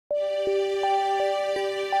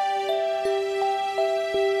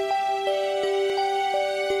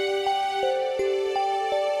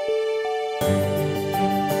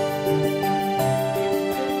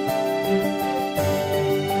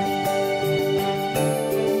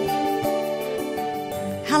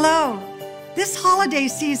Hello. This holiday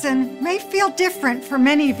season may feel different for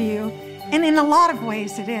many of you, and in a lot of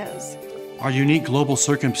ways it is. Our unique global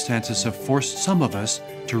circumstances have forced some of us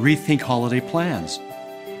to rethink holiday plans.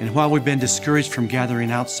 And while we've been discouraged from gathering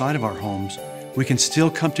outside of our homes, we can still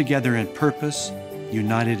come together in purpose,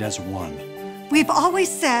 united as one. We've always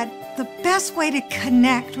said the best way to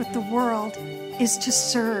connect with the world is to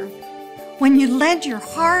serve. When you lend your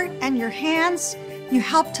heart and your hands, you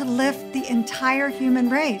help to lift the entire human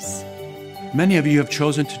race. Many of you have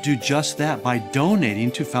chosen to do just that by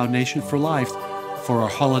donating to Foundation for Life for our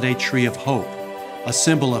holiday tree of hope, a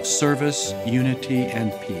symbol of service, unity,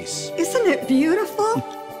 and peace. Isn't it beautiful?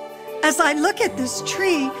 As I look at this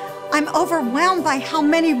tree, I'm overwhelmed by how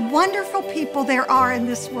many wonderful people there are in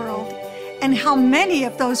this world, and how many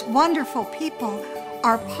of those wonderful people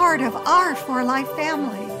are part of our For Life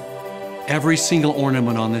family. Every single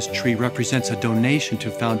ornament on this tree represents a donation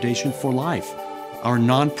to Foundation for Life, our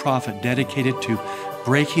nonprofit dedicated to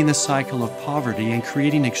breaking the cycle of poverty and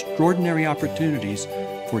creating extraordinary opportunities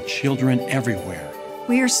for children everywhere.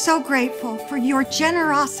 We are so grateful for your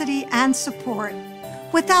generosity and support.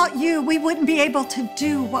 Without you, we wouldn't be able to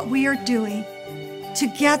do what we are doing.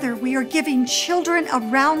 Together, we are giving children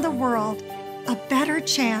around the world a better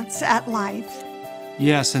chance at life.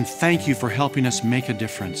 Yes, and thank you for helping us make a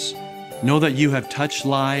difference. Know that you have touched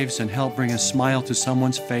lives and helped bring a smile to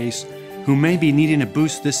someone's face who may be needing a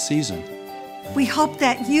boost this season. We hope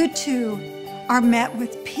that you too are met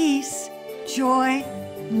with peace, joy,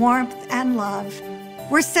 warmth, and love.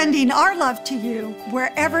 We're sending our love to you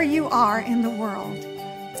wherever you are in the world.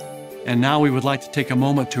 And now we would like to take a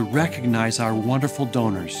moment to recognize our wonderful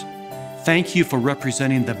donors. Thank you for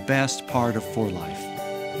representing the best part of For Life.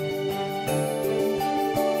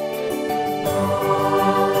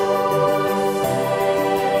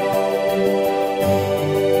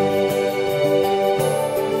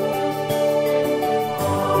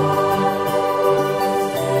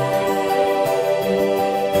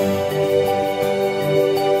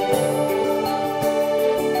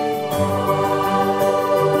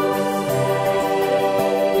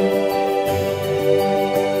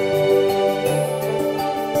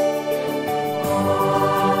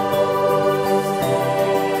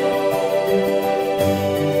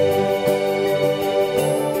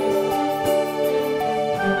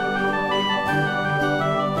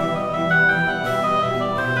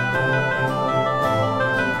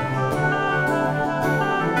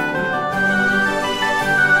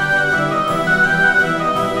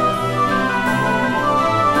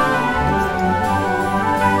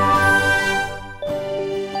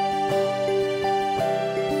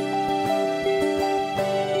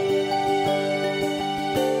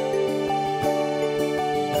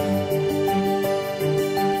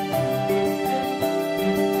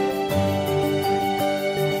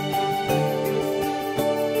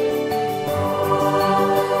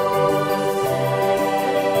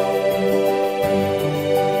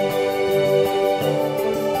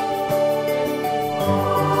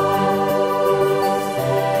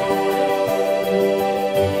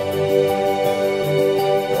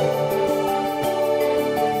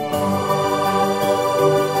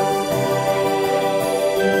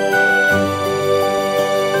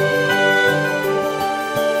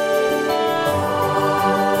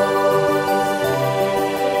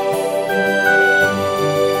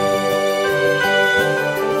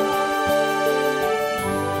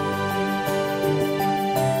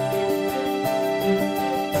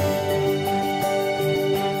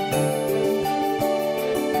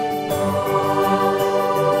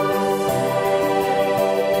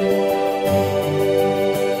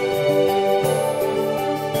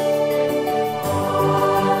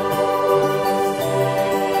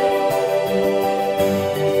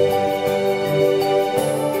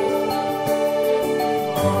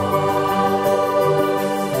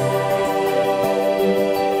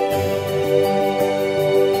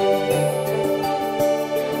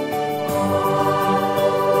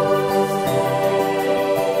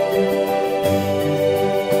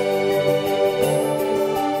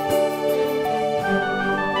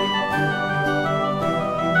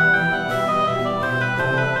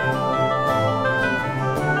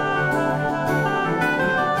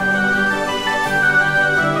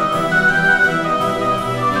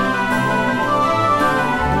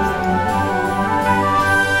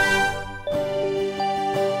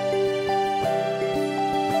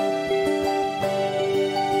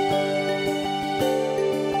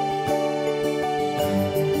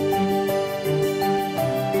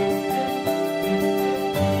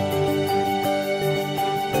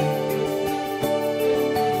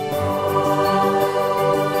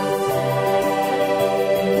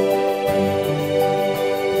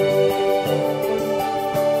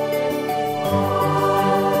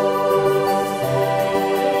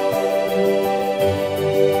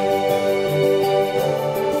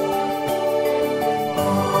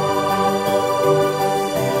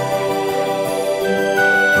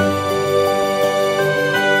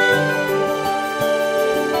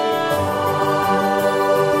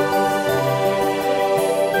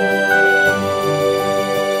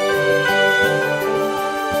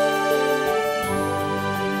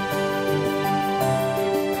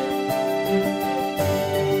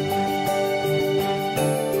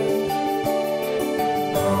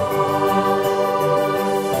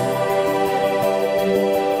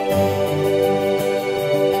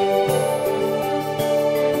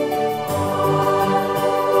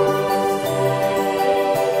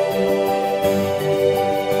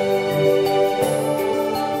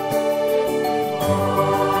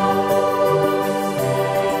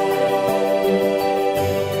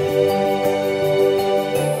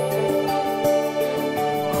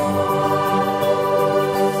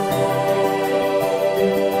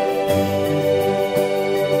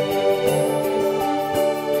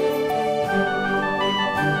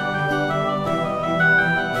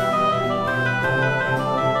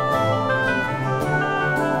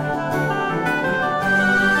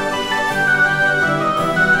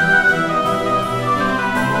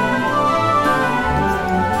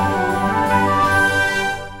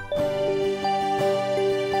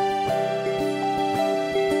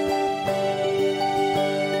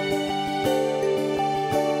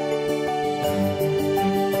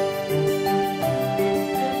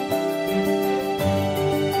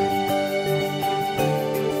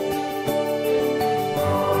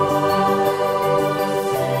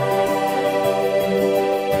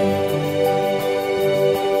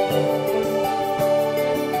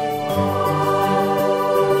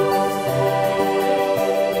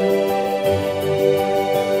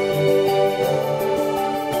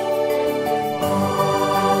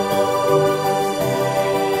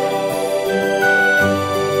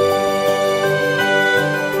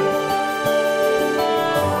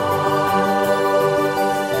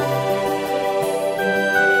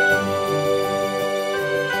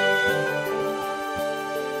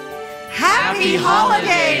 Happy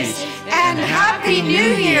holidays and Happy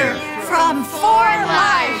New Year from For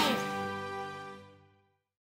Life.